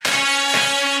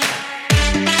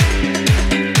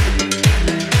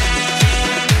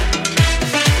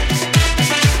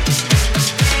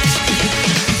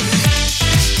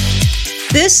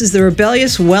This is the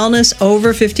Rebellious Wellness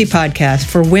Over 50 podcast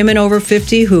for women over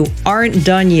 50 who aren't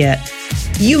done yet.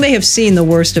 You may have seen the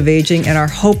worst of aging and are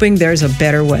hoping there's a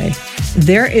better way.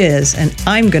 There is, and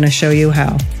I'm going to show you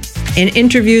how. In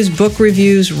interviews, book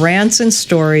reviews, rants, and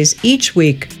stories, each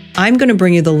week, I'm going to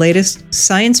bring you the latest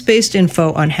science-based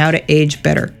info on how to age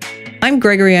better. I'm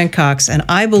Gregory Ann Cox, and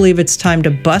I believe it's time to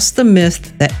bust the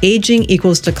myth that aging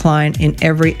equals decline in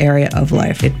every area of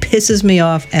life. It pisses me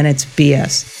off, and it's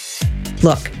BS.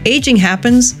 Look, aging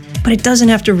happens, but it doesn't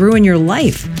have to ruin your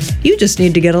life. You just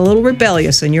need to get a little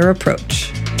rebellious in your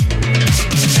approach.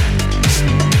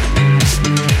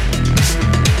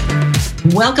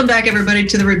 Welcome back, everybody,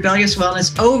 to the Rebellious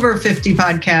Wellness Over 50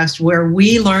 podcast, where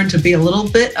we learn to be a little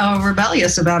bit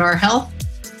rebellious about our health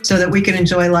so that we can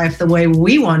enjoy life the way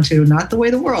we want to, not the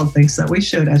way the world thinks that we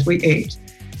should as we age.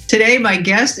 Today, my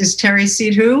guest is Terry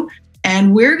Sidhu,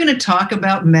 and we're going to talk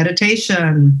about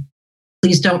meditation.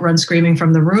 Please don't run screaming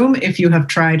from the room if you have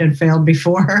tried and failed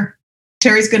before.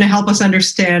 Terry's going to help us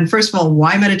understand, first of all,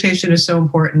 why meditation is so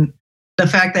important, the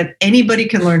fact that anybody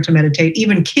can learn to meditate,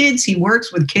 even kids. He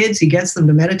works with kids, he gets them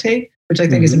to meditate, which I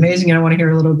think is amazing, and I want to hear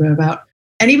a little bit about.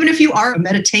 And even if you are a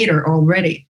meditator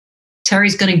already,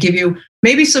 Terry's going to give you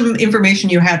maybe some information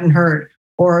you hadn't heard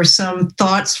or some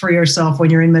thoughts for yourself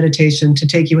when you're in meditation to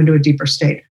take you into a deeper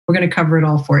state. We're going to cover it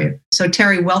all for you. So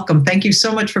Terry, welcome. Thank you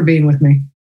so much for being with me.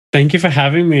 Thank you for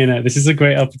having me in it. This is a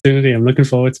great opportunity. I'm looking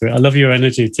forward to it. I love your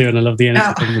energy too, and I love the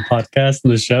energy from the podcast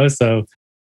and the show. So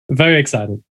I'm very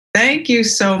excited. Thank you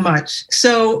so much.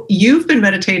 So you've been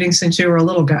meditating since you were a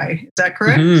little guy. Is that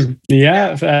correct? Mm-hmm.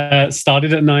 Yeah.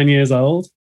 Started at 9 years old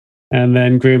and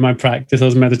then grew my practice. I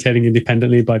was meditating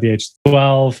independently by the age of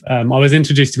 12. I was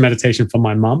introduced to meditation from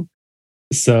my mum.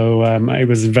 So it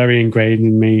was very ingrained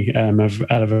in me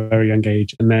at a very young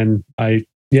age. And then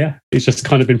it's just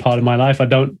kind of been part of my life.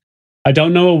 I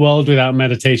don't know a world without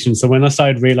meditation. So when I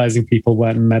started realizing people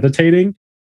weren't meditating,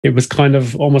 it was kind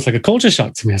of almost like a culture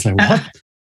shock to me. I was like, what?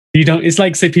 You don't, it's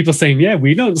like, say, people saying, yeah,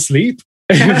 we don't sleep.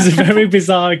 It was a very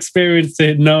bizarre experience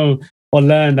to know or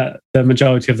learn that the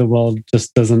majority of the world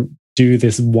just doesn't do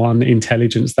this one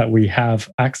intelligence that we have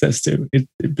access to. It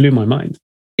blew my mind.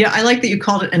 Yeah, I like that you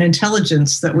called it an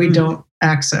intelligence that we don't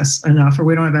access enough, or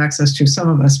we don't have access to, some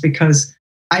of us, because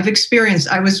I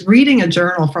was reading a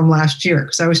journal from last year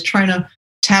because I was trying to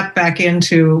tap back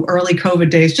into early COVID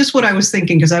days, just what I was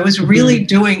thinking, because I was really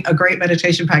doing a great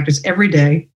meditation practice every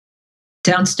day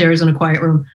downstairs in a quiet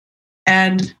room.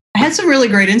 And I had some really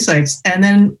great insights. And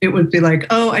then it would be like,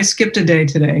 oh, I skipped a day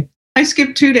today. I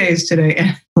skipped 2 days today.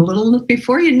 And a little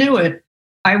before you knew it,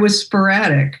 I was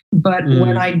sporadic. But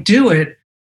when I do it,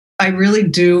 I really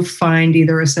do find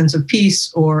either a sense of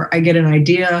peace, or I get an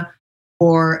idea,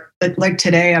 or like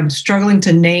today, I'm struggling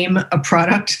to name a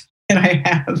product that I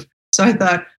have. So I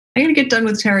thought, I'm going to get done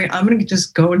with Terry. I'm going to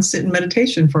just go and sit in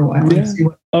meditation for a while. Yeah. And see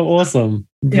what. Oh, awesome.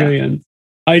 Brilliant.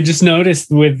 Yeah. I just noticed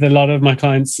with a lot of my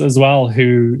clients as well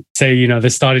who say, they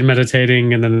started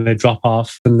meditating and then they drop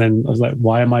off. And then I was like,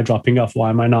 why am I dropping off?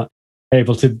 Why am I not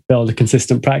able to build a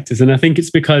consistent practice? And I think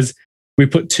it's because we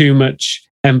put too much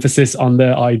emphasis on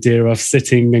the idea of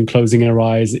sitting and closing our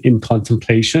eyes in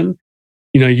contemplation.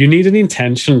 You need an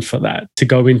intention for that to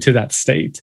go into that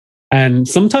state. And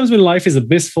sometimes when life is a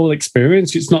blissful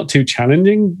experience, it's not too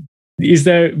challenging. Is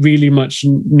there really much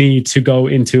need to go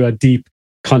into a deep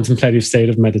contemplative state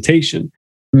of meditation?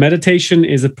 Meditation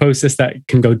is a process that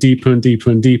can go deeper and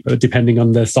deeper and deeper, depending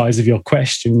on the size of your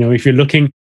question. If you're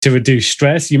looking to reduce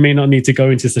stress, you may not need to go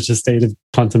into such a state of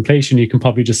contemplation. You can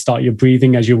probably just start your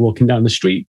breathing as you're walking down the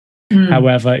street.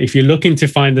 However, if you're looking to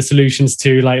find the solutions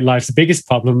to like life's biggest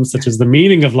problems, such as the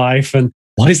meaning of life and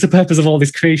what is the purpose of all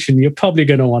this creation, you're probably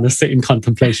going to want to sit in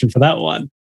contemplation for that one.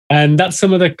 And that's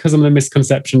some of the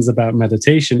misconceptions about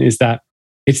meditation, is that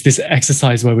it's this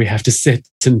exercise where we have to sit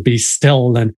and be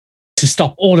still and to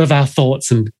stop all of our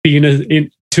thoughts and be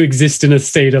to exist in a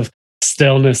state of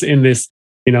stillness in this,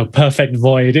 perfect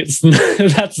void. It's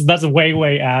that's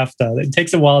way after. It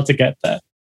takes a while to get there.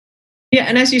 Yeah,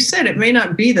 and as you said, it may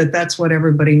not be that that's what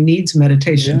everybody needs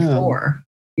meditation for.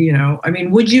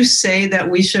 Would you say that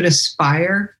we should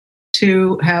aspire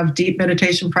to have deep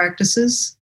meditation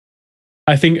practices?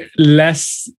 I think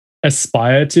less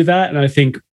aspire to that, and I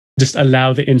think just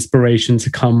allow the inspiration to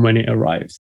come when it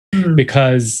arrives.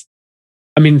 Because,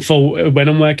 for when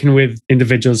I'm working with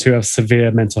individuals who have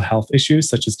severe mental health issues,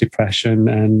 such as depression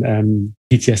and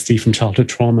PTSD from childhood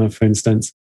trauma, for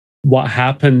instance, what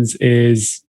happens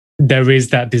is there is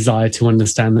that desire to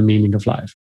understand the meaning of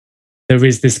life. There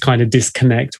is this kind of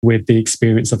disconnect with the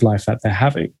experience of life that they're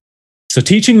having. So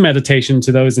teaching meditation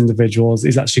to those individuals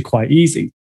is actually quite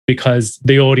easy. because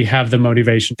they already have the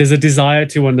motivation. There's a desire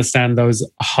to understand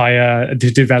to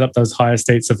develop those higher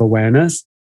states of awareness.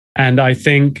 And I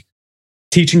think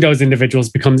teaching those individuals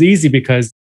becomes easy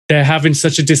because they're having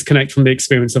such a disconnect from the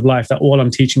experience of life that all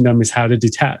I'm teaching them is how to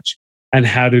detach and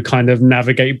how to kind of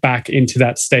navigate back into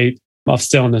that state of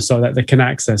stillness so that they can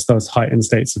access those heightened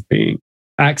states of being,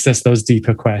 access those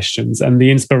deeper questions. And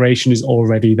the inspiration is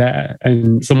already there.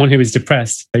 And someone who is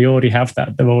depressed, they already have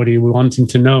that. They're already wanting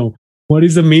to know, what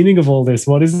is the meaning of all this?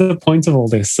 What is the point of all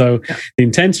this? So the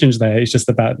intentions there is just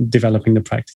about developing the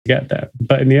practice to get there.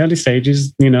 But in the early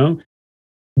stages,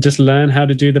 just learn how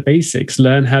to do the basics,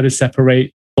 learn how to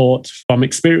separate thought from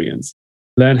experience,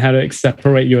 learn how to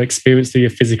separate your experience through your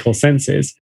physical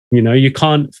senses. You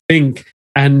can't think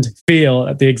and feel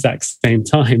at the exact same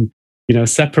time.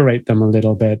 Separate them a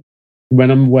little bit.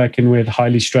 When I'm working with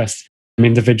highly stressed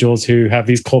individuals who have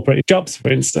these corporate jobs,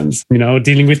 for instance,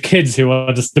 dealing with kids who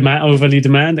are just overly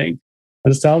demanding, I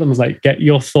just tell them, get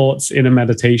your thoughts in a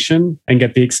meditation and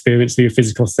get the experience of your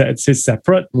physical senses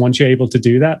separate. Once you're able to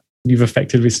do that, you've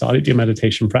effectively started your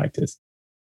meditation practice.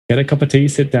 Get a cup of tea,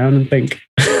 sit down and think.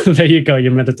 There you go,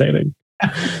 you're meditating.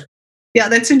 Yeah,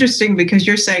 that's interesting because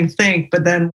you're saying think, but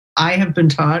then I have been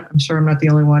taught, I'm sure I'm not the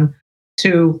only one,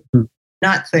 to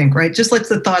not think, right? Just let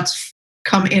the thoughts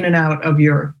come in and out of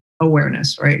your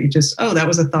awareness, right? You just, that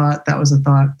was a thought, that was a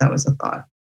thought, that was a thought.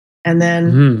 And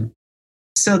then,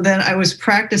 so then I was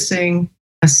practicing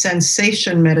a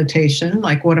sensation meditation,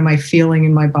 like what am I feeling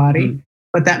in my body?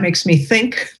 But that makes me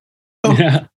think.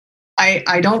 Yeah.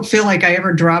 I don't feel like I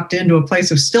ever dropped into a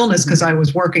place of stillness because I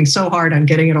was working so hard on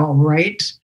getting it all right.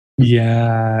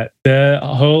 Yeah.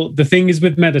 The thing is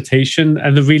with meditation,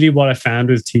 and what I found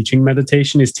with teaching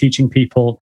meditation is teaching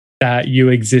people that you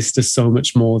exist as so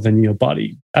much more than your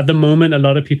body. At the moment, a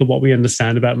lot of people, what we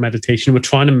understand about meditation, we're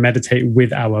trying to meditate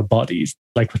with our bodies.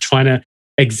 Like we're trying to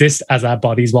exist as our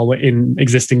bodies while we're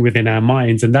existing within our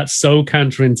minds. And that's so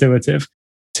counterintuitive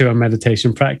to a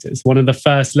meditation practice. One of the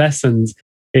first lessons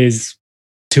is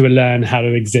to learn how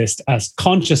to exist as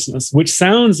consciousness, which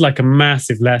sounds like a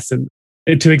massive lesson.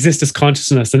 To exist as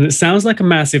consciousness. And it sounds like a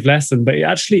massive lesson, but it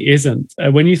actually isn't.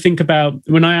 When you think about,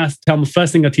 the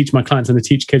first thing I teach my clients, and I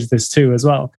teach kids this too as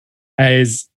well,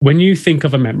 is when you think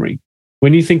of a memory,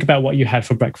 when you think about what you had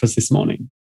for breakfast this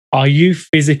morning, are you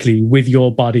physically with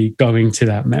your body going to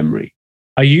that memory?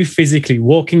 Are you physically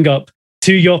walking up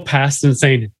to your past and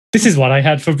saying, this is what I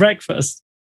had for breakfast?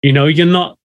 You're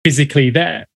not physically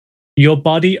there. Your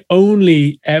body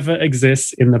only ever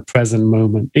exists in the present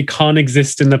moment. It can't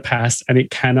exist in the past and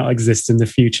it cannot exist in the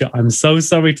future. I'm so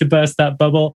sorry to burst that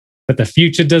bubble, but the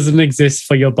future doesn't exist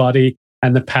for your body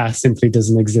and the past simply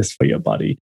doesn't exist for your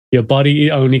body. Your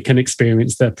body only can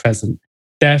experience the present.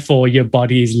 Therefore, your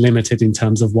body is limited in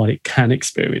terms of what it can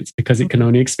experience because it can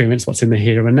only experience what's in the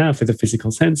here and now for the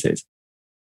physical senses.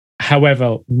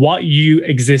 However, what you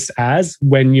exist as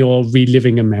when you're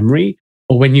reliving a memory,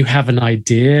 or when you have an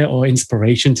idea or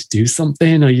inspiration to do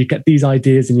something, or you get these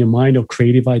ideas in your mind or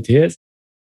creative ideas,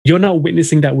 you're not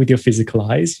witnessing that with your physical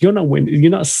eyes. You're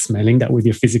not smelling that with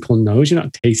your physical nose. You're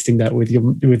not tasting that with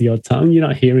your tongue. You're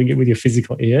not hearing it with your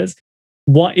physical ears.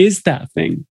 What is that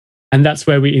thing? And that's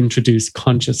where we introduce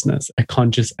consciousness, a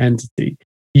conscious entity.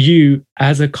 You,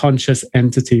 as a conscious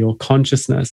entity or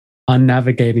consciousness, are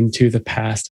navigating to the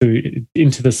past,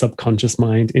 into the subconscious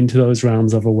mind, into those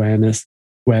realms of awareness,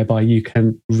 whereby you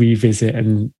can revisit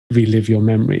and relive your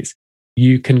memories.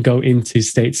 You can go into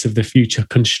states of the future,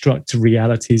 construct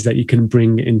realities that you can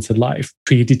bring into life,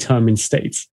 predetermined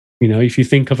states. If you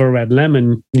think of a red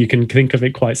lemon, you can think of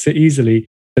it quite easily,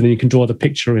 but then you can draw the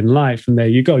picture in life. And there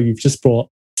you go. You've just brought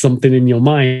something in your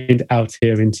mind out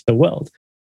here into the world.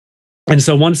 And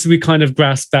so once we kind of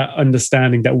grasp that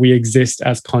understanding that we exist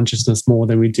as consciousness more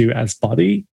than we do as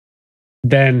body,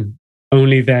 then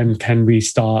only then can we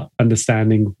start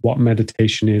understanding what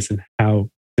meditation is and how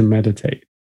to meditate.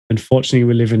 Unfortunately,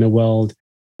 we live in a world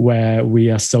where we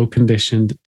are so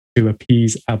conditioned to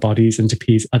appease our bodies and to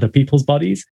appease other people's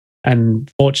bodies.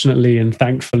 And fortunately and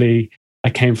thankfully, I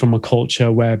came from a culture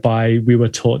whereby we were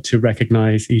taught to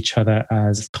recognize each other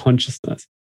as consciousness.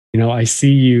 I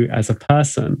see you as a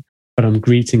person, but I'm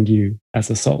greeting you as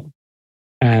a soul.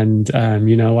 And,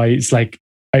 it's like,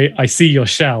 I see your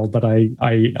shell, but I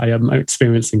am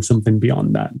experiencing something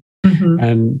beyond that. Mm-hmm.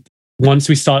 And once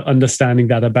we start understanding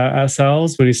that about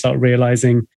ourselves, when we start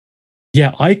realizing,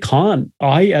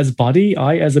 I as body,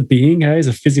 I as a being, I as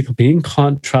a physical being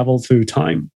can't travel through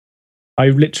time. I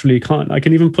literally can't. I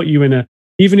can even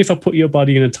even if I put your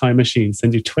body in a time machine,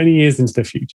 send you 20 years into the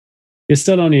future, you're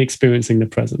still only experiencing the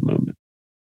present moment.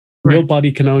 Right. Your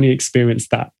body can only experience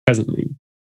that presently.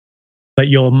 But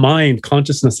your mind,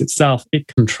 consciousness itself, it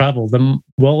can travel. The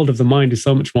world of the mind is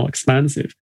so much more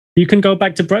expansive. You can go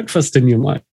back to breakfast in your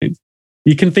mind.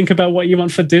 You can think about what you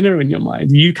want for dinner in your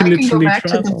mind. You can literally go back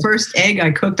travel. to the first egg I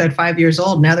cooked at 5 years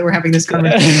old. Now that we're having this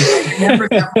conversation, I remember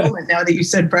that moment now that you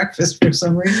said breakfast for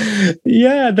some reason.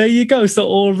 Yeah, there you go. So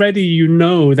already you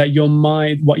know that your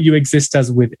mind, what you exist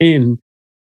as within,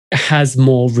 has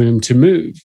more room to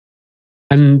move.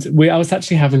 And I was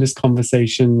actually having this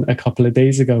conversation a couple of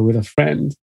days ago with a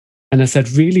friend. And I said,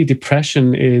 really,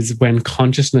 depression is when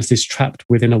consciousness is trapped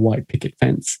within a white picket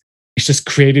fence. It's just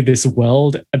created this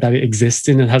world that it exists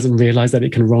in and hasn't realized that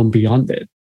it can roam beyond it.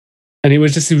 And it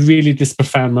was just really this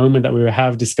profound moment that we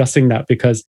were discussing that,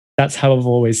 because that's how I've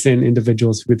always seen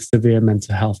individuals with severe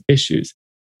mental health issues.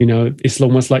 You know, it's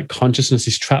almost like consciousness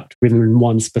is trapped within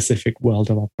one specific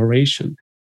world of operation.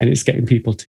 And it's getting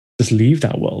people to just leave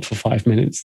that world for 5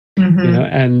 minutes. Mm-hmm. You know,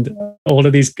 and all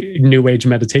of these new age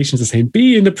meditations are saying,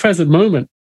 be in the present moment.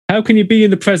 How can you be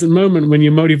in the present moment when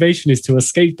your motivation is to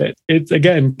escape it? It's,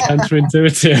 again,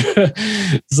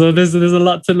 counterintuitive. So there's a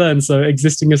lot to learn. So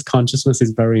existing as consciousness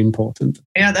is very important.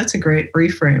 Yeah, that's a great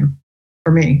reframe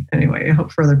for me anyway. I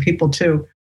hope for other people too.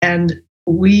 And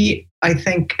we, I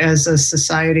think as a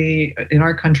society in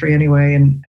our country anyway,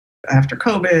 and after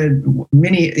COVID,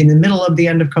 in the middle of the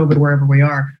end of COVID, wherever we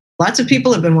are, lots of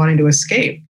people have been wanting to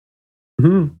escape,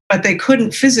 but they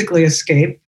couldn't physically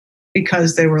escape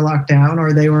because they were locked down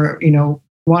or they were,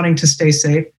 wanting to stay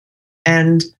safe.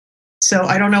 And so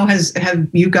I don't know, have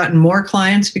you gotten more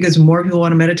clients because more people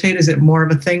want to meditate? Is it more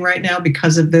of a thing right now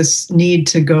because of this need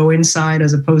to go inside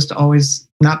as opposed to always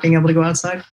not being able to go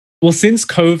outside? Well, since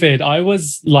COVID, I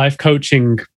was life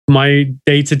coaching. My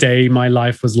day-to-day, my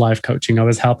life was life coaching. I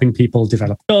was helping people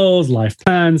develop goals, life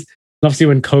plans. And obviously,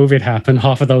 when COVID happened,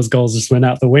 half of those goals just went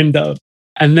out the window.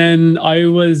 And then I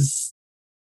was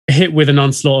hit with an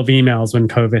onslaught of emails when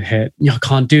COVID hit. I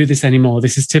can't do this anymore.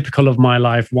 This is typical of my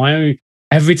life.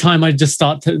 Every time I just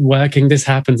start working, this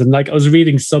happens. And I was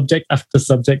reading subject after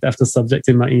subject after subject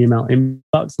in my email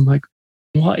inbox. I'm like,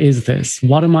 what is this?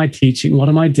 What am I teaching? What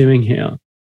am I doing here?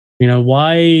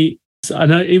 Why?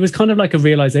 And it was kind of like a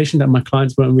realization that my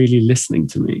clients weren't really listening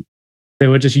to me. They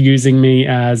were just using me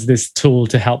as this tool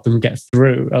to help them get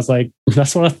through. I was like,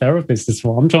 that's what a therapist is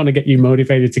for. I'm trying to get you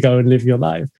motivated to go and live your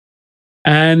life.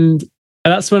 And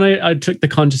that's when I took the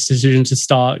conscious decision to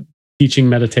start teaching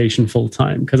meditation full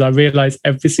time, because I realized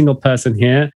every single person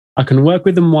here, I can work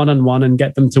with them one-on-one and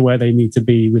get them to where they need to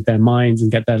be with their minds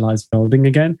and get their lives building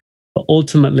again. But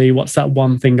ultimately, what's that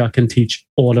one thing I can teach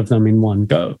all of them in one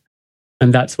go?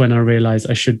 And that's when I realized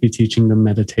I should be teaching them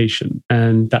meditation.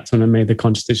 And that's when I made the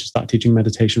conscious decision to start teaching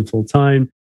meditation full time,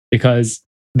 because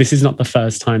this is not the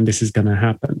first time this is going to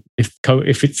happen.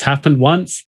 If it's happened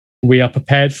once, we are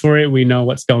prepared for it. We know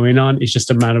what's going on. It's just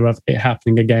a matter of it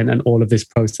happening again and all of this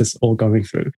process all going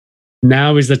through.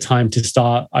 Now is the time to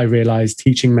start, I realize,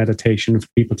 teaching meditation for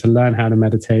people to learn how to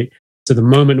meditate. So the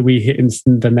moment we hit in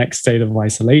the next state of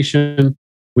isolation,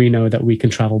 we know that we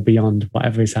can travel beyond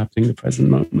whatever is happening in the present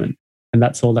moment. And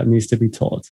that's all that needs to be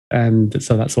taught. And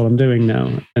so that's what I'm doing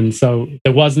now. And so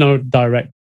there was no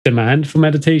direct demand for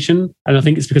meditation. And I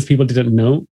think it's because people didn't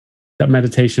know that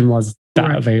meditation was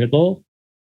that available.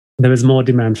 There was more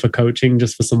demand for coaching,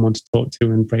 just for someone to talk to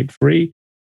and break free.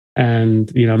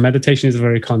 And, meditation is a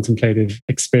very contemplative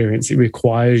experience. It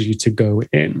requires you to go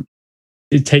in.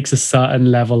 It takes a certain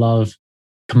level of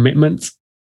commitment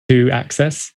to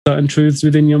access certain truths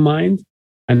within your mind.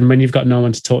 And when you've got no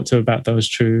one to talk to about those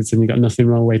truths and you've got nothing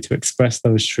wrong way to express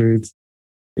those truths,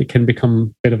 it can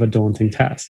become a bit of a daunting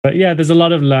task. But yeah, there's a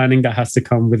lot of learning that has to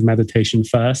come with meditation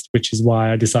first, which is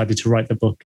why I decided to write the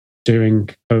book during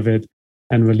COVID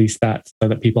and release that so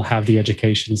that people have the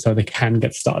education so they can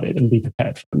get started and be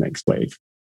prepared for the next wave.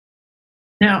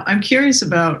 Now, I'm curious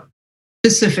about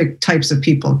specific types of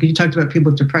people. You talked about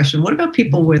people with depression. What about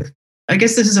people with, I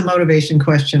guess this is a motivation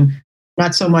question,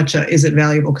 not so much is it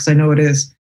valuable, because I know it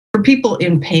is. For people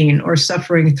in pain or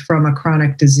suffering from a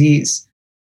chronic disease,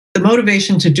 the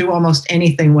motivation to do almost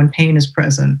anything when pain is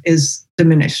present is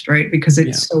diminished, right? Because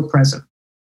it's so present.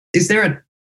 Is there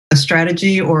a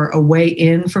strategy or a way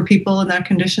in for people in that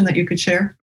condition that you could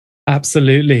share?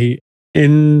 Absolutely.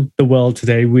 In the world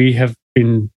today, we have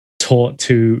been taught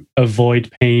to avoid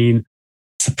pain,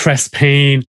 suppress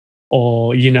pain,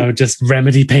 or, just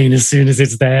remedy pain as soon as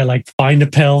it's there, like find a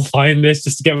pill, find this,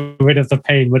 just to get rid of the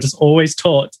pain. We're just always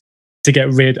taught to get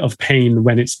rid of pain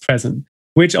when it's present,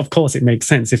 which of course it makes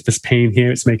sense. If there's pain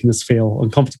here, it's making us feel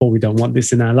uncomfortable. We don't want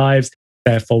this in our lives.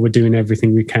 Therefore, we're doing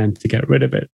everything we can to get rid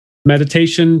of it.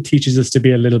 Meditation teaches us to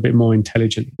be a little bit more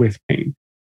intelligent with pain.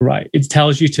 right? It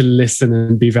tells you to listen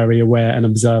and be very aware and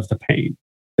observe the pain.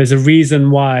 There's a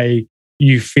reason why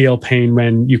you feel pain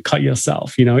when you cut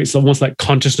yourself. It's almost like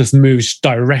consciousness moves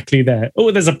directly there.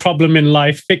 Oh, there's a problem in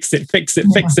life. Fix it, fix it,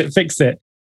 fix it, fix it.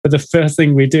 But the first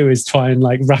thing we do is try and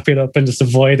wrap it up and just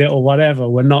avoid it or whatever.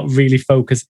 We're not really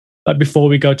focused. Like before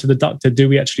we go to the doctor, do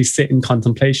we actually sit in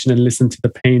contemplation and listen to the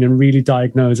pain and really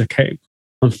diagnose, okay,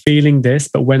 I'm feeling this,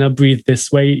 but when I breathe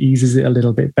this way, it eases it a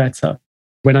little bit better.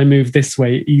 When I move this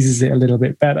way, it eases it a little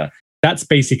bit better. That's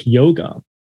basic yoga.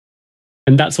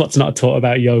 And that's what's not taught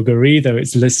about yoga either.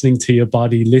 It's listening to your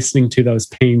body, listening to those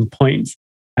pain points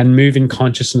and moving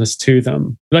consciousness to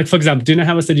them. Like, for example, do you know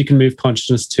how I said you can move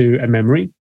consciousness to a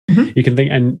memory? Mm-hmm. You can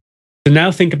think, and so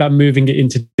now think about moving it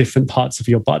into different parts of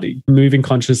your body, moving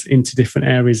consciousness into different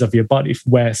areas of your body.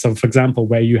 So for example,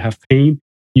 where you have pain,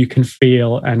 you can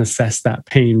feel and assess that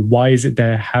pain. Why is it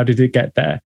there? How did it get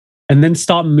there? And then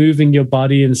start moving your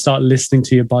body and start listening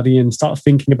to your body and start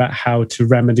thinking about how to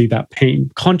remedy that pain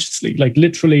consciously, like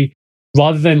literally,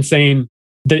 rather than saying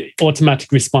the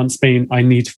automatic response being, I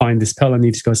need to find this pill, I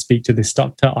need to go speak to this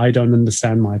doctor, I don't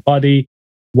understand my body.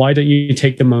 Why don't you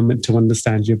take the moment to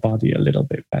understand your body a little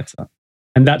bit better?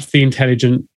 And that's the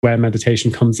intelligent where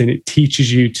meditation comes in. It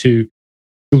teaches you to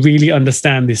really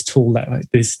understand this tool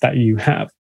that you have.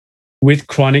 With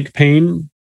chronic pain,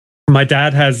 my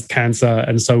dad has cancer,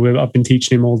 and so I've been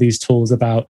teaching him all these tools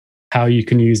about how you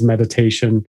can use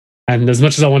meditation. And as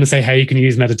much as I want to say how you can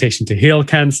use meditation to heal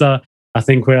cancer, I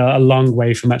think we're a long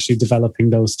way from actually developing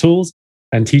those tools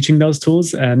and teaching those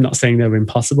tools. I'm not saying they're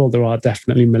impossible. There are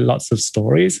definitely lots of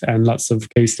stories and lots of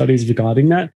case studies regarding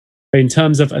that. But in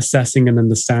terms of assessing and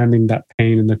understanding that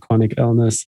pain and the chronic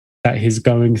illness that he's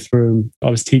going through, I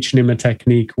was teaching him a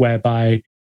technique whereby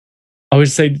I would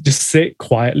say just sit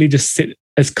quietly, just sit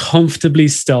as comfortably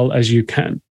still as you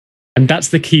can. And that's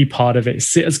the key part of it.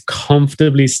 Sit as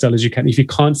comfortably still as you can. If you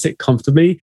can't sit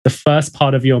comfortably, the first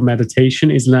part of your meditation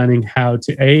is learning how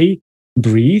to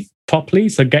breathe properly.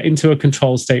 So get into a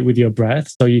control state with your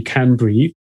breath so you can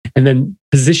breathe, and then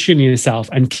position yourself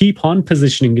and keep on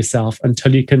positioning yourself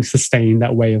until you can sustain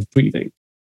that way of breathing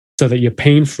so that you're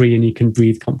pain-free and you can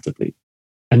breathe comfortably.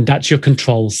 And that's your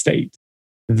control state.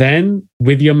 Then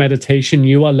with your meditation,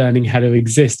 you are learning how to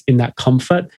exist in that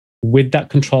comfort with that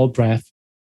controlled breath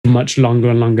for much longer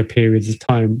and longer periods of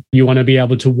time. You want to be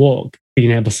able to walk,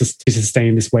 being able to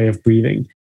sustain this way of breathing.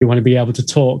 You want to be able to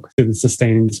talk through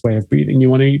sustaining this way of breathing. You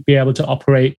want to be able to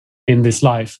operate in this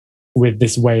life with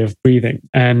this way of breathing.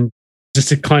 And just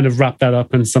to kind of wrap that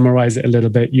up and summarize it a little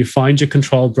bit, you find your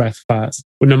controlled breath first.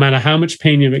 But no matter how much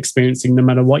pain you're experiencing, no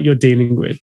matter what you're dealing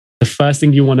with, the first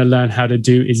thing you want to learn how to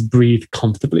do is breathe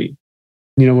comfortably.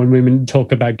 When women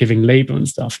talk about giving labor and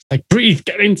stuff, like breathe,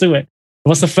 get into it.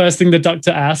 What's the first thing the doctor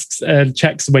asks,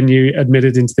 checks when you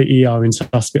admitted into the ER into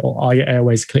hospital? Are your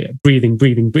airways clear? Breathing,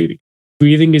 breathing, breathing.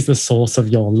 Breathing is the source of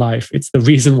your life. It's the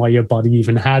reason why your body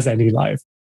even has any life.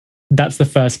 That's the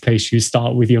first place you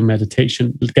start with your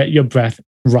meditation. Get your breath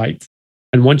right.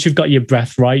 And once you've got your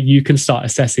breath right, you can start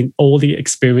assessing all the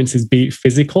experiences, be it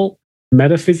physical,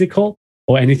 metaphysical,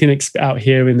 or anything out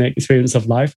here in the experience of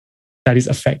life that is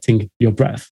affecting your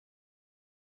breath.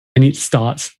 And it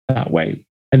starts that way.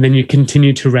 And then you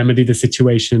continue to remedy the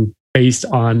situation based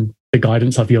on the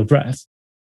guidance of your breath.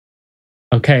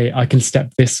 Okay, I can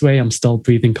step this way. I'm still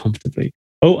breathing comfortably.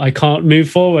 Oh, I can't move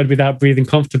forward without breathing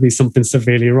comfortably. Something's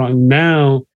severely wrong.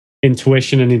 Now,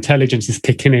 intuition and intelligence is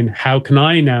kicking in. How can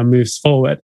I now move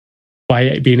forward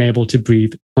by being able to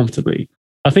breathe comfortably?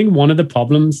 I think one of the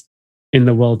problems in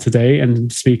the world today,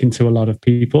 and speaking to a lot of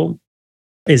people,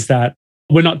 is that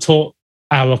we're not taught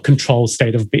our control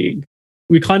state of being.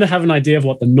 We kind of have an idea of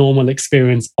what the normal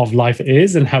experience of life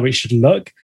is and how it should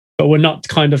look, but we're not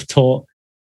kind of taught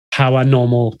how our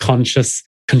normal conscious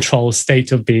control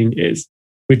state of being is.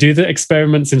 We do the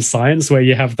experiments in science where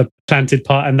you have the planted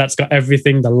part and that's got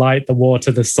everything, the light, the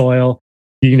water, the soil.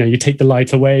 You take the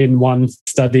light away in one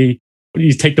study,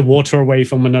 you take the water away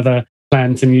from another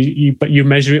plant, and but you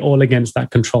measure it all against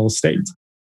that control state.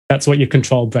 That's what your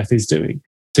controlled breath is doing.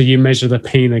 So you measure the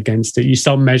pain against it. You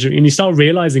start measuring and you start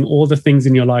realizing all the things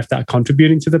in your life that are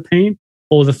contributing to the pain,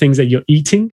 all the things that you're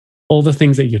eating, all the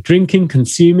things that you're drinking,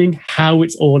 consuming, how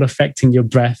it's all affecting your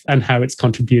breath and how it's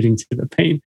contributing to the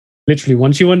pain. Literally,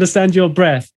 once you understand your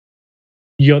breath,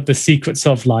 the secrets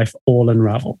of life all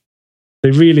unravel.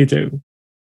 They really do.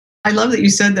 I love that you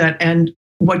said that. And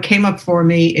what came up for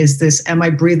me is this, am I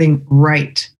breathing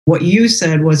right? What you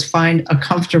said was find a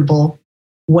comfortable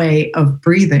way of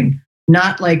breathing,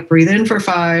 not like breathe in for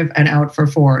 5 and out for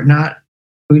 4, not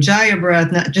Ujjayi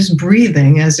breath, not just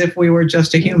breathing as if we were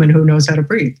just a human who knows how to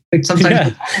breathe. Like sometimes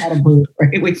we don't know how to breathe,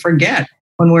 right? We forget.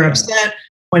 When we're upset,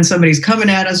 when somebody's coming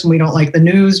at us and we don't like the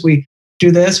news, we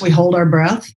do this, we hold our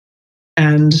breath.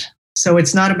 And so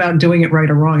it's not about doing it right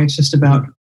or wrong. It's just about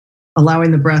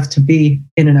allowing the breath to be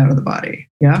in and out of the body.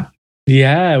 Yeah.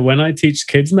 Yeah. When I teach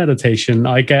kids meditation,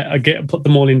 I put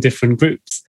them all in different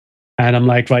groups. And I'm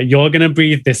like, right, you're going to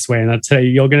breathe this way. And I tell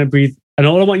you, you're going to breathe. And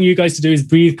all I want you guys to do is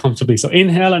breathe comfortably. So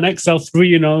inhale and exhale through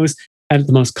your nose and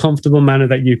the most comfortable manner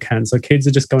that you can. So kids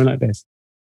are just going like this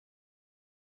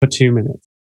for 2 minutes.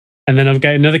 And then I've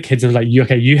got another kid and I'm like,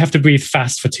 okay, you have to breathe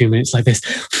fast for 2 minutes like this.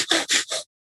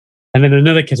 And then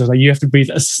another kid was like, you have to breathe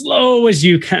as slow as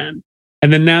you can.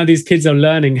 And then now these kids are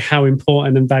learning how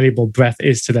important and valuable breath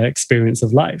is to their experience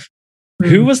of life.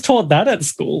 Mm-hmm. Who was taught that at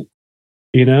school?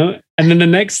 You know? And then the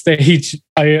next stage,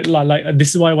 this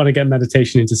is why I want to get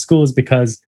meditation into schools,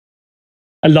 because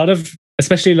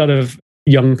especially a lot of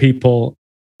young people,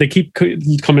 they keep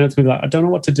coming up to me like, I don't know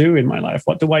what to do in my life.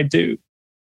 What do I do?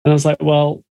 And I was like,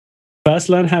 well, first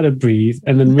learn how to breathe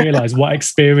and then realize what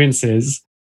experiences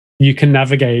you can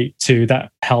navigate to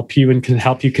that help you and can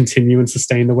help you continue and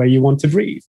sustain the way you want to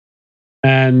breathe.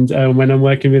 And when I'm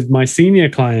working with my senior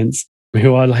clients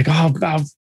who are like, oh, I've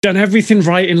done everything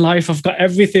right in life. I've got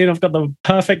everything. I've got the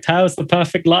perfect house, the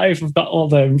perfect life. I've got all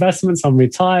the investments. I'm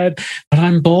retired, but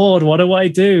I'm bored. What do I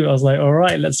do? I was like, all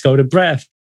right, let's go to breath.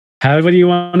 How do you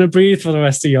want to breathe for the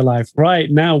rest of your life? Right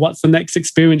now, what's the next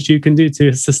experience you can do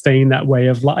to sustain that way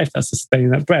of life, that sustain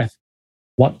that breath?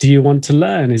 What do you want to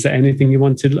learn? Is there anything you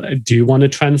want to learn? Do you want to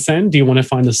transcend? Do you want to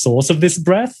find the source of this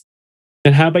breath?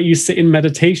 Then how about you sit in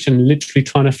meditation, literally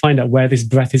trying to find out where this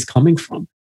breath is coming from?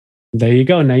 There you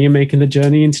go. Now you're making the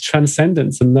journey into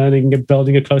transcendence and learning and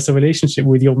building a closer relationship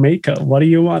with your maker. What do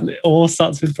you want? It all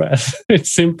starts with breath.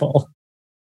 It's simple.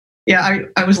 Yeah,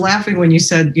 I was laughing when you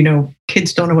said,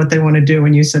 kids don't know what they want to do.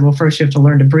 And you said, well, first you have to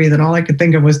learn to breathe. And all I could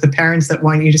think of was the parents that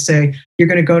want you to say, you're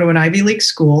going to go to an Ivy League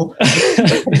school,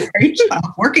 great job,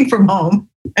 working from home.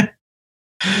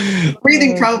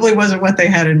 Breathing probably wasn't what they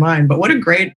had in mind, but what a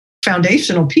great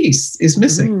foundational piece is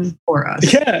missing for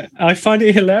us. Yeah, I find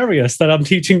it hilarious that I'm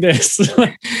teaching this.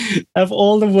 Of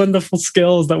all the wonderful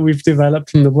skills that we've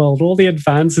developed in the world, all the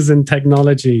advances in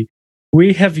technology,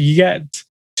 we have yet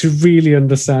to really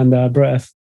understand our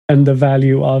breath and the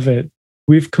value of it.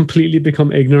 We've completely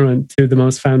become ignorant to the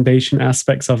most foundation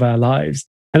aspects of our lives.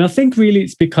 And I think really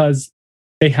it's because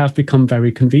they have become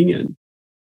very convenient.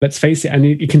 Let's face it, and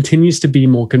it continues to be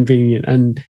more convenient.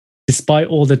 And despite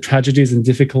all the tragedies and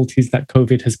difficulties that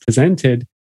COVID has presented,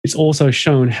 it's also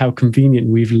shown how convenient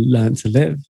we've learned to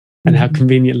live and how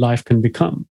convenient life can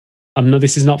become. No,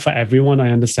 this is not for everyone. I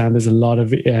understand there's a lot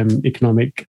of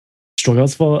economic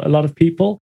struggles for a lot of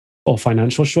people or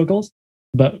financial struggles,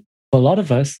 but for a lot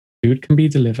of us, food can be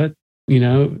delivered.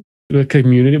 The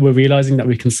community, we're realizing that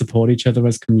we can support each other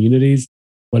as communities.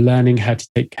 We're learning how to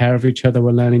take care of each other.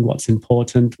 We're learning what's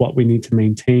important, what we need to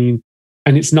maintain.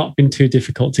 And it's not been too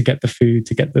difficult to get the food,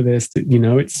 to get the this.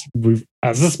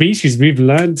 As a species, we've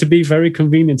learned to be very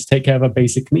convenient to take care of our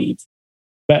basic needs.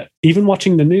 But even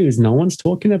watching the news, no one's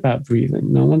talking about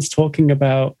breathing. No one's talking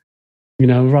about,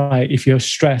 right, if you're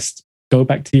stressed, go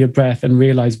back to your breath and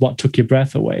realize what took your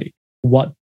breath away,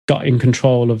 what got in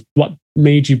control of what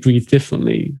made you breathe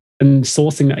differently, and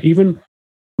sourcing that. Even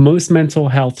most mental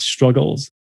health struggles,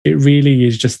 it really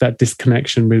is just that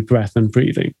disconnection with breath and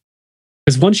breathing.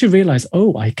 Because once you realize,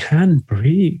 oh, I can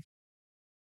breathe,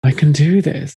 I can do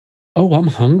this. Oh, I'm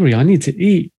hungry, I need to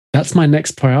eat. That's my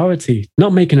next priority.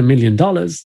 Not making $1 million.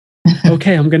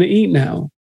 Okay, I'm going to eat now.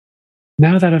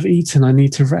 Now that I've eaten, I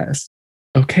need to rest.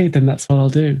 Okay, then that's what I'll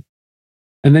do.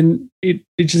 And then it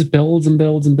just builds and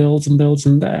builds and builds and builds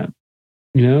from there.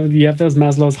 You have those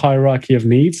Maslow's hierarchy of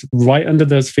needs. Right under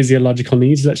those physiological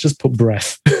needs, let's just put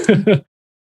breath.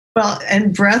 Well,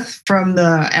 and breath from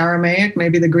the Aramaic,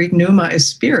 maybe the Greek pneuma, is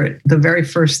spirit. The very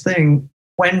first thing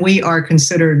when we are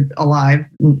considered alive,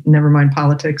 never mind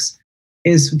politics,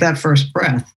 is that first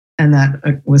breath. And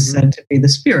that was said to be the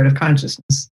spirit of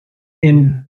consciousness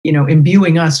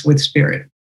imbuing us with spirit.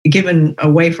 Given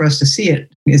a way for us to see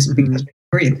it is because we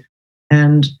breathe.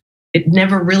 And it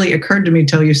never really occurred to me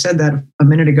till you said that a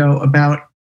minute ago about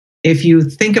if you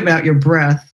think about your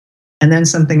breath and then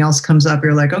something else comes up,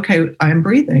 you're like, okay, I'm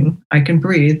breathing, I can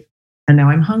breathe, and now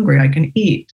I'm hungry, I can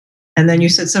eat. And then you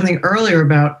said something earlier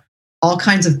about all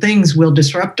kinds of things will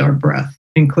disrupt our breath,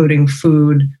 including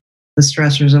food, the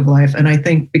stressors of life. And I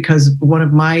think because one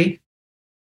of my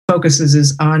focuses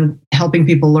is on helping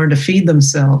people learn to feed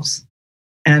themselves.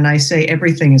 And I say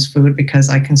everything is food because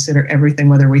I consider everything,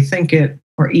 whether we think it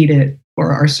or eat it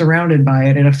or are surrounded by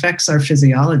it, it affects our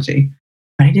physiology.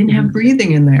 I didn't have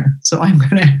breathing in there. So I'm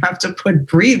going to have to put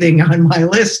breathing on my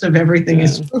list of everything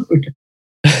is food.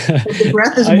 The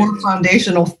breath is more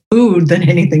foundational food than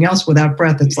anything else. Without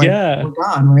breath, it's like, we're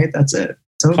gone, right? That's it.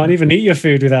 Can't even eat your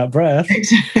food without breath.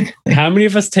 Exactly. How many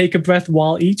of us take a breath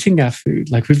while eating our food?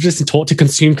 Like we've just been taught to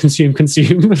consume.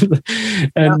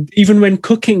 And even when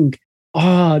cooking,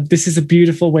 this is a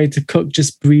beautiful way to cook,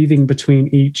 just breathing between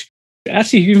each.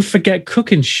 Actually, you even forget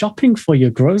cooking, shopping for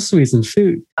your groceries and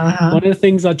food. One of the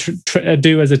things I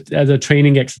do as a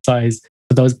training exercise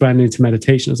for those brand new to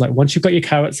meditation is like, once you've got your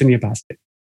carrots in your basket,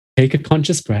 take a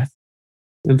conscious breath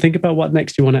and think about what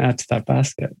next you want to add to that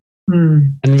basket.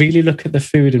 And really look at the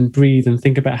food and breathe and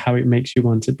think about how it makes you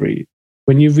want to breathe.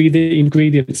 When you read the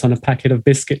ingredients on a packet of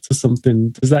biscuits or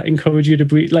something, does that encourage you to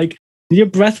breathe? Like, your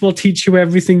breath will teach you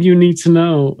everything you need to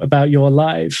know about your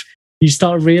life. You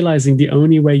start realizing the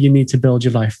only way you need to build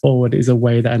your life forward is a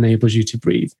way that enables you to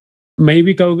breathe.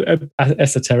 Maybe go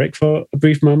esoteric for a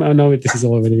brief moment. I know this is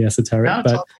already esoteric,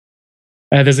 but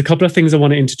there's a couple of things I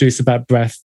want to introduce about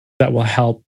breath that will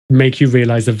help make you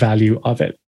realize the value of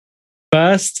it.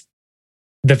 First,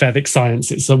 the Vedic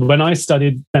sciences. So when I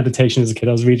studied meditation as a kid,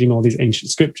 I was reading all these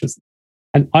ancient scriptures,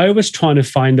 and I was trying to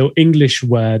find the English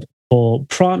word for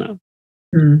prana.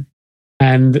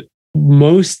 And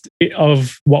most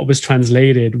of what was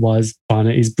translated was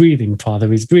prana is breathing, prana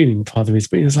is breathing, prana is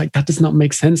breathing. It's like, that does not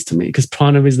make sense to me because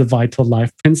prana is the vital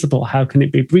life principle. How can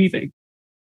it be breathing?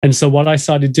 And so what I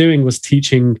started doing was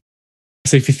teaching.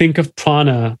 So if you think of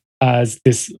prana as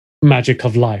this magic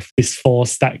of life, this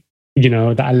force that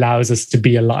allows us to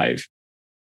be alive.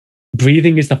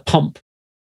 Breathing is the pump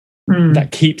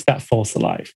that keeps that force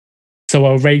alive. So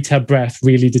our rate of breath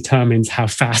really determines how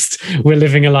fast we're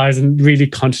living our lives and really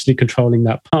consciously controlling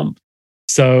that pump.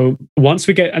 So once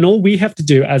we get, and all we have to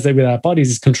do with our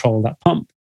bodies is control that pump.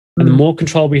 And the more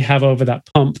control we have over that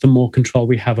pump, the more control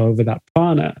we have over that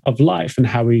prana of life and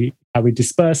how we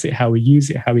disperse it, how we use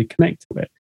it, how we connect to it.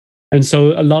 And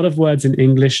so a lot of words in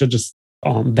English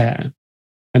aren't there.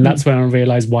 And that's when I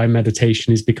realized why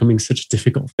meditation is becoming such a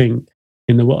difficult thing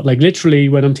in the world. Like literally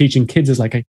when I'm teaching kids, it's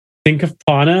like, I think of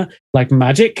prana like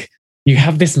magic. You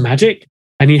have this magic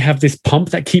and you have this pump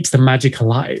that keeps the magic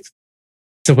alive.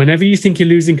 So whenever you think you're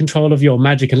losing control of your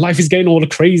magic and life is getting all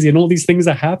crazy and all these things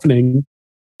are happening,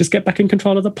 just get back in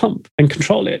control of the pump and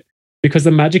control it. Because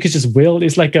the magic is just willed.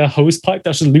 It's like a hose pipe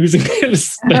that's just losing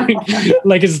its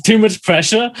like it's too much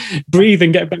pressure. Breathe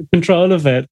and get back control of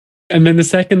it. And then the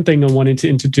second thing I wanted to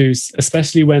introduce,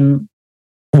 especially when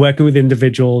working with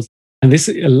individuals, and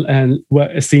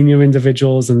senior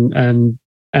individuals and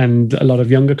a lot of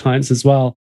younger clients as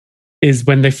well, is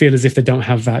when they feel as if they don't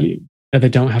have value, that they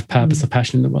don't have purpose or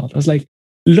passion in the world. I was like,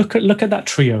 look at that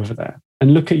tree over there,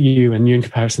 and look at you and you in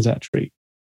comparison to that tree.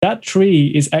 That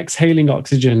tree is exhaling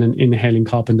oxygen and inhaling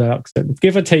carbon dioxide.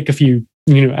 Give or take a few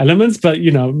elements, but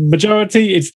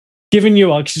majority it's giving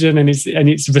you oxygen and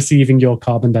it's receiving your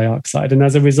carbon dioxide. And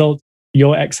as a result,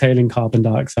 you're exhaling carbon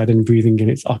dioxide and breathing in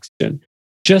its oxygen.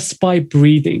 Just by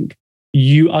breathing,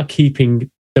 you are keeping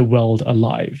the world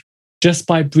alive. Just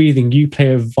by breathing, you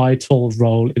play a vital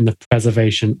role in the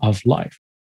preservation of life.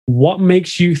 What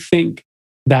makes you think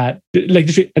that,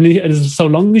 and so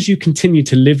long as you continue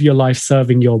to live your life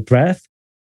serving your breath,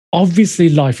 obviously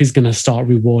life is going to start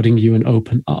rewarding you and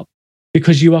open up.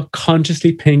 Because you are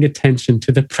consciously paying attention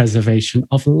to the preservation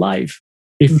of life.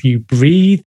 If you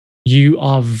breathe, you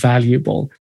are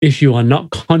valuable. If you are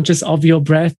not conscious of your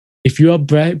breath, if you are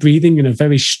breathing in a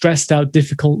very stressed out,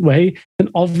 difficult way, then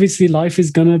obviously life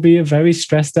is going to be a very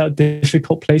stressed out,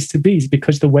 difficult place to be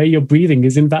because the way you're breathing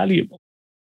is invaluable.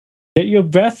 Get your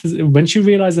breath, once you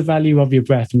realize the value of your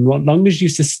breath, and as long as you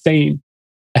sustain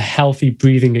a healthy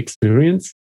breathing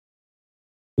experience,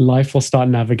 life will start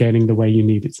navigating the way you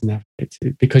need it to navigate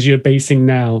to, because you're basing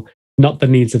now not the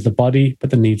needs of the body,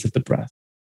 but the needs of the breath.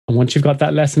 And once you've got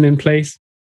that lesson in place,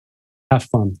 have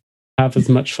fun. Have as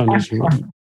much fun as you want.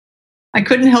 I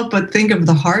couldn't help but think of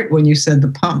the heart when you said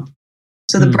the pump.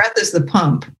 So the breath is the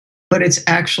pump, but it's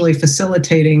actually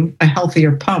facilitating a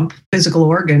healthier pump, physical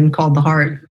organ called the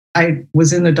heart. I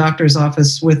was in the doctor's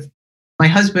office with my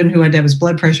husband who had to have his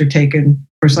blood pressure taken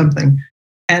for something.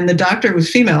 And the doctor was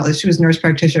female. She was a nurse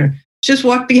practitioner. She just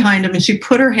walked behind him and she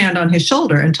put her hand on his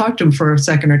shoulder and talked to him for a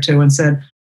second or two and said,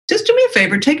 just do me a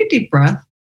favor, take a deep breath.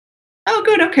 Oh,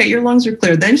 good. Okay. Your lungs are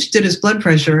clear. Then she did his blood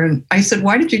pressure. And I said,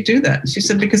 why did you do that? She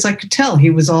said, because I could tell he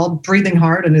was all breathing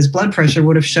hard and his blood pressure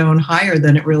would have shown higher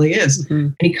than it really is.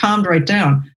 And he calmed right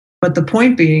down. But the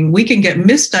point being, we can get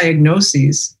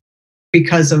misdiagnoses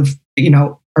because of,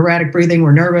 erratic breathing.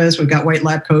 We're nervous. We've got white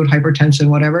lab coat, hypertension,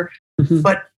 whatever.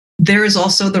 But there is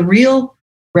also the real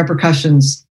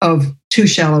repercussions of too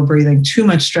shallow breathing, too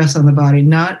much stress on the body,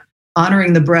 not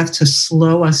honoring the breath to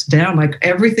slow us down. Like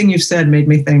everything you've said made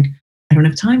me think, I don't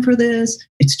have time for this.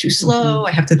 It's too slow.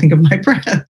 I have to think of my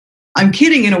breath. I'm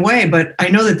kidding in a way, but I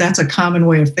know that that's a common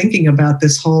way of thinking about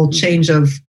this whole change of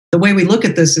the way we look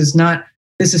at this is not,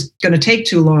 this is going to take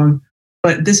too long,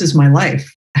 but this is my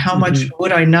life. How much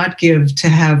would I not give to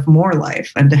have more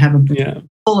life and to have a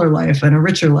fuller life and a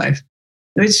richer life?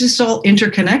 It's just all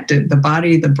interconnected. The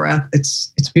body, the breath,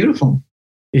 it's beautiful.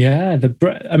 Yeah. The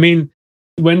breath. I mean,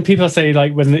 when people say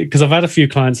like, because I've had a few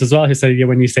clients as well who say, yeah,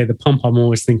 when you say the pump, I'm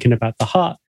always thinking about the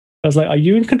heart. I was like, are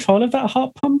you in control of that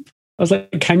heart pump? I was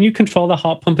like, can you control the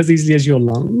heart pump as easily as your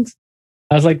lungs?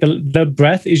 I was like, the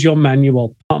breath is your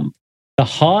manual pump. The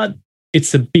heart,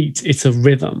 it's a beat, it's a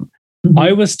rhythm.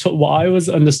 I was taught, what I was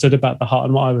understood about the heart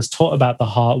and what I was taught about the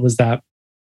heart was that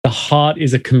the heart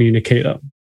is a communicator.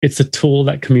 It's a tool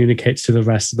that communicates to the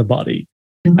rest of the body,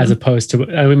 as opposed to,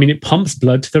 I mean, it pumps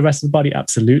blood to the rest of the body,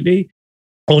 absolutely.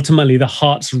 Ultimately, the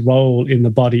heart's role in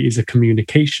the body is a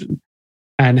communication.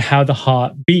 And how the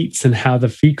heart beats and how the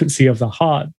frequency of the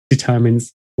heart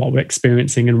determines what we're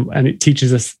experiencing. And it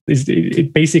teaches us,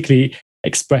 it basically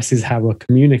expresses how we're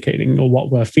communicating or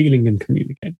what we're feeling and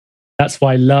communicating. That's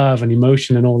why love and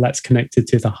emotion and all that's connected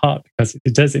to the heart, because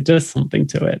it does something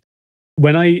to it.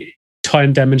 When I try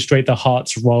and demonstrate the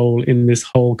heart's role in this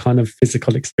whole kind of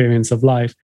physical experience of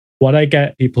life, what I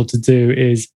get people to do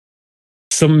is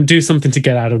do something to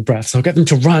get out of breath. So I'll get them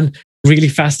to run really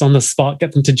fast on the spot,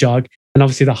 get them to jog. And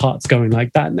obviously the heart's going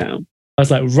like that now. I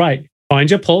was like, right, find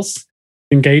your pulse,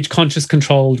 engage conscious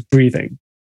controlled breathing,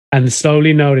 and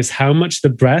slowly notice how much the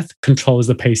breath controls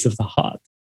the pace of the heart.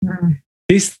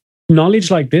 This knowledge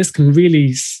like this can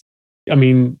really, I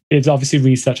mean, it's obviously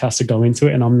research has to go into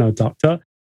it and I'm no doctor,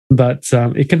 but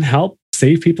it can help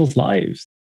save people's lives.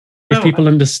 If people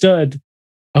understood,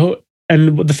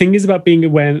 and the thing is about being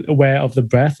aware of the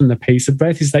breath and the pace of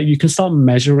breath is that you can start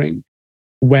measuring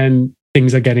when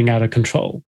things are getting out of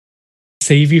control.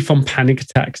 Save you from panic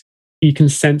attacks. You can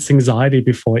sense anxiety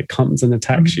before it comes and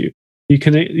attacks you. You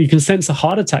can sense a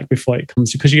heart attack before it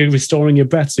comes because you're restoring your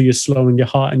breath, so you're slowing your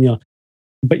heart and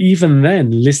but even then,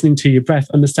 listening to your breath,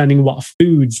 understanding what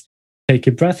foods take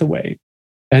your breath away.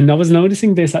 And I was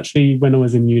noticing this actually when I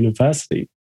was in university.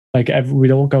 Like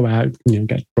we'd all go out,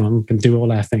 get drunk and do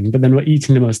all our thing, but then we're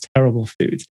eating the most terrible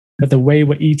foods. But the way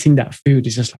we're eating that food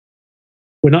is just like,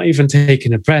 we're not even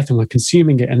taking a breath and we're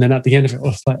consuming it. And then at the end of it,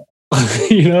 we're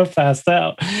like, passed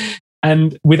out.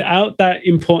 And without that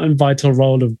important vital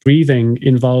role of breathing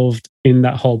involved in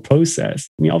that whole process,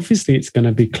 obviously it's going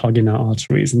to be clogging our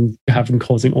arteries and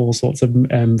causing all sorts of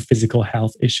physical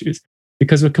health issues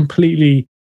because we're completely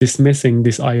dismissing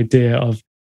this idea of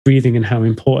breathing and how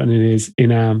important it is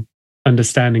in our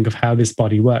understanding of how this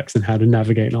body works and how to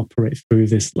navigate and operate through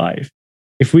this life.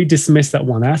 If we dismiss that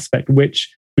one aspect,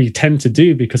 which we tend to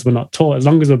do because we're not taught, as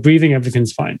long as we're breathing,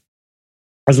 everything's fine.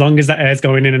 As long as that air's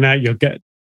going in and out, you're good.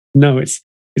 No, it's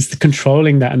the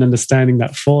controlling that and understanding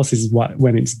that force is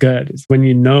when it's good. It's when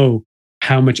you know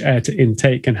how much air to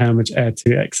intake and how much air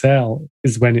to exhale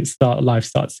is when life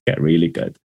starts to get really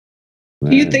good.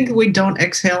 Do you think we don't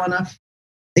exhale enough?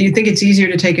 Do you think it's easier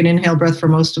to take an inhale breath for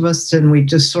most of us and we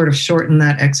just sort of shorten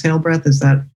that exhale breath? Is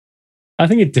that? I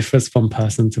think it differs from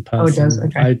person to person. Oh, it does?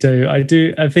 Okay. I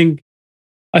do. I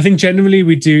think generally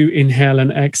we do inhale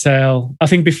and exhale. I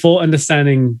think before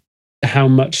understanding how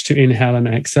much to inhale and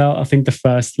exhale, I think the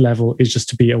first level is just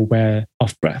to be aware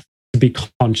of breath, to be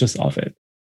conscious of it,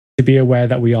 to be aware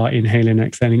that we are inhaling and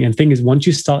exhaling. And the thing is, once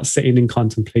you start sitting in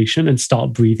contemplation and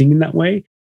start breathing in that way,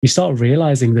 you start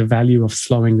realizing the value of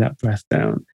slowing that breath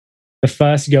down. The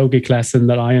first yogic lesson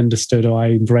that I understood or I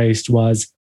embraced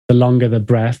was the longer the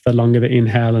breath, the longer the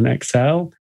inhale and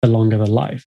exhale, the longer the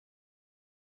life.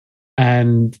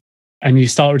 And you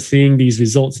start seeing these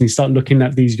results and you start looking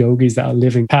at these yogis that are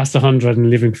living past 100 and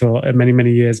living for many,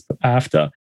 many years after.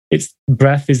 It's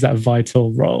breath is that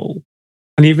vital role.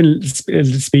 And even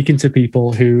speaking to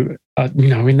people who are,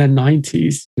 in their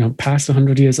 90s, past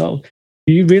 100 years old,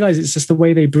 you realize it's just the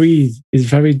way they breathe is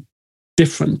very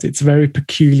different. It's very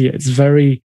peculiar. It's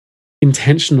very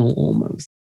intentional almost.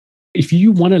 If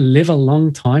you want to live a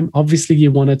long time, obviously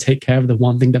you want to take care of the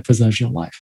one thing that preserves your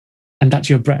life. And that's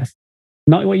your breath.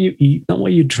 Not what you eat, not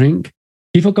what you drink.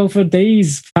 People go for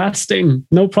days fasting,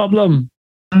 no problem.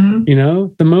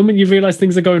 Mm-hmm. The moment you realize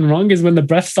things are going wrong is when the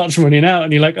breath starts running out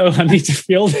and you're like, oh, I need to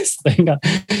fuel this thing.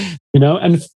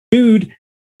 And food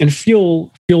and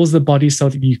fuel fuels the body so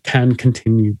that you can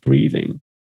continue breathing.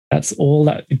 That's all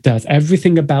that it does.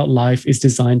 Everything about life is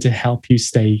designed to help you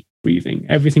stay breathing.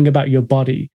 Everything about your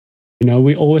body.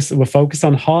 We're focused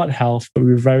on heart health, but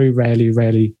we very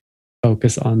rarely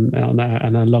focus on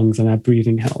our lungs and our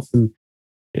breathing health. And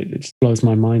it just blows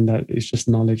my mind that it's just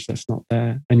knowledge that's not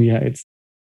there. And yet it's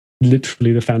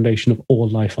literally the foundation of all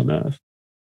life on earth.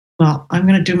 Well, I'm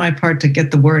going to do my part to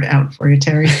get the word out for you,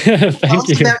 Terry. Thank Tell us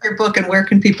you. about your book and where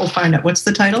can people find it? What's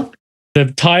the title?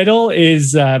 The title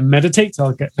is Meditate. So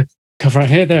I'll get the cover right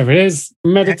here. There it is.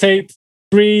 Meditate,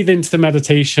 breathe into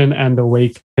meditation and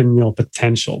awaken your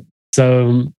potential.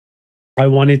 So I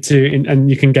wanted to,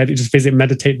 and you can get it, just visit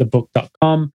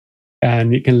meditatethebook.com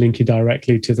and it can link you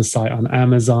directly to the site on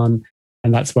Amazon.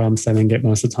 And that's where I'm selling it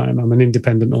most of the time. I'm an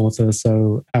independent author,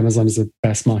 so Amazon is the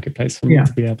best marketplace for me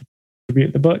to be able to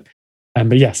distribute the book.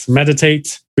 But yes,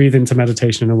 meditate, breathe into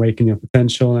meditation and awaken your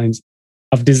potential. And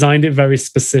I've designed it very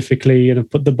specifically and I've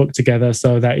put the book together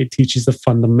so that it teaches the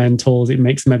fundamentals. It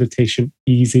makes meditation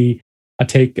easy. I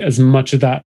take as much of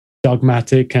that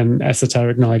dogmatic and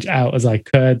esoteric knowledge out as I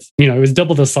could. It was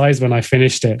double the size when I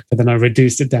finished it, but then I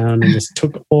reduced it down and just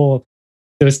took all.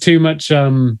 There was too much. I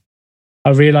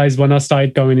realized when I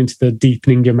started going into the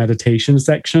deepening your meditation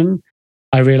section,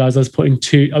 I realized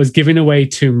I was giving away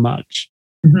too much.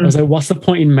 Mm-hmm. I was like, what's the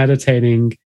point in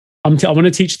meditating? I want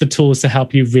to teach the tools to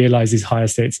help you realize these higher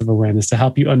states of awareness, to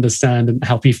help you understand and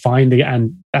help you find the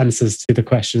answers to the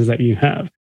questions that you have.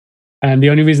 And the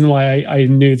only reason why I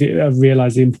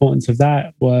realized the importance of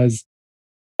that was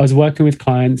I was working with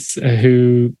clients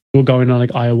who were going on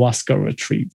like ayahuasca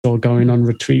retreats or going on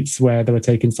retreats where they were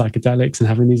taking psychedelics and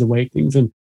having these awakenings.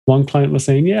 And one client was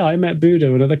saying, yeah, I met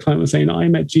Buddha. Another client was saying, I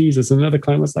met Jesus. And another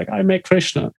client was like, I met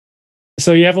Krishna.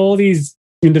 So you have all these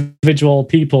individual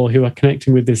people who are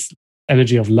connecting with this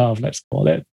energy of love, let's call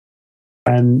it,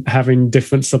 and having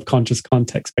different subconscious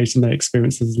context based on their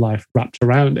experiences of life wrapped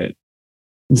around it.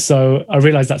 And so I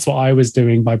realized that's what I was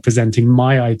doing by presenting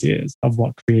my ideas of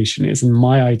what creation is and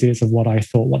my ideas of what I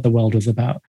thought what the world was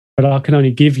about. But I can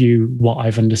only give you what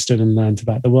I've understood and learned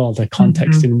about the world, the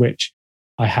context in which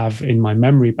I have in my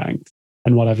memory bank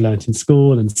and what I've learned in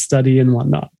school and study and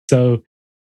whatnot. So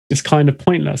it's kind of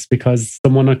pointless because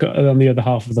someone on the other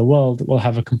half of the world will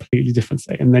have a completely different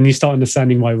state. And then you start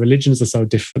understanding why religions are so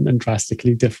different and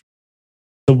drastically different.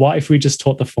 So what if we just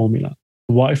taught the formula?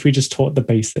 What if we just taught the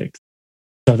basics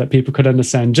so that people could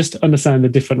understand the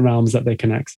different realms that they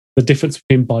can access, the difference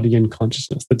between body and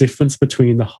consciousness, the difference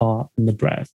between the heart and the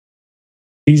breath.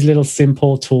 These little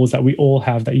simple tools that we all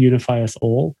have that unify us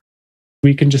all,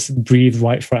 we can just breathe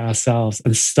right for ourselves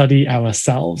and study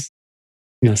ourselves.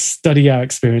 Study our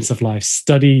experience of life,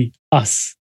 study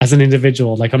us as an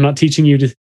individual. Like I'm not teaching you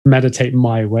to meditate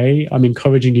my way. I'm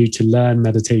encouraging you to learn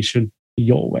meditation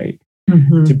your way,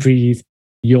 to breathe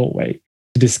your way,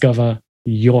 to discover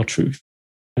your truth.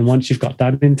 And once you've got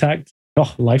that intact,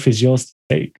 life is yours to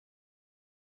take.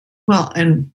 Well,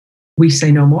 and we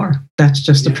say no more. That's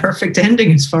just a perfect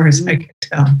ending as far as I can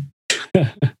tell.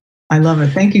 I love it.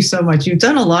 Thank you so much. You've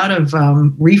done a lot of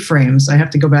reframes. I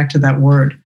have to go back to that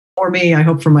word. For me, I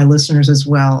hope for my listeners as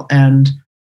well, and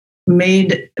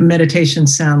made meditation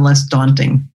sound less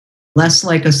daunting, less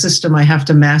like a system I have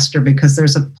to master because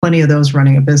there's plenty of those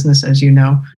running a business, as you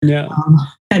know. Yeah.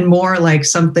 And more like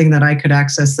something that I could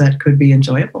access that could be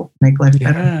enjoyable, make life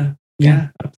better. Yeah,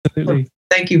 absolutely. So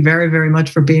thank you very, very much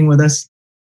for being with us.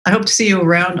 I hope to see you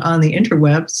around on the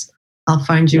interwebs. I'll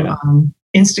find you on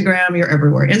Instagram. You're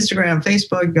everywhere. Instagram,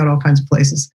 Facebook, you got all kinds of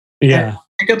places. Yeah. And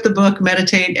pick up the book,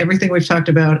 meditate. Everything we've talked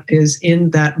about is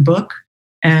in that book.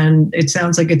 And it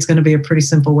sounds like it's going to be a pretty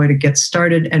simple way to get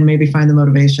started and maybe find the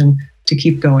motivation to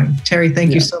keep going. Terry,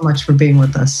 thank you so much for being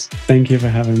with us. Thank you for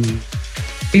having me.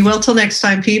 Be well till next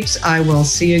time, peeps. I will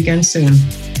see you again soon.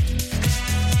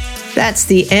 That's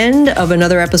the end of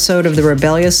another episode of the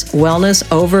Rebellious Wellness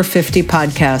Over 50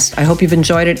 podcast. I hope you've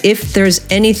enjoyed it. If there's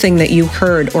anything that you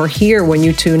heard or hear when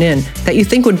you tune in that you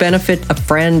think would benefit a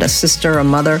friend, a sister, a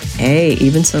mother, hey,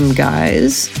 even some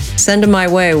guys, send them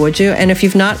my way, would you? And if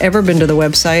you've not ever been to the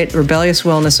website,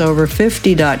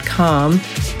 rebelliouswellnessover50.com,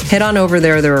 head on over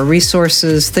there. There are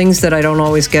resources, things that I don't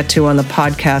always get to on the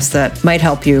podcast that might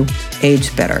help you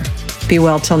age better. Be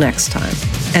well till next time,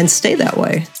 and stay that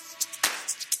way.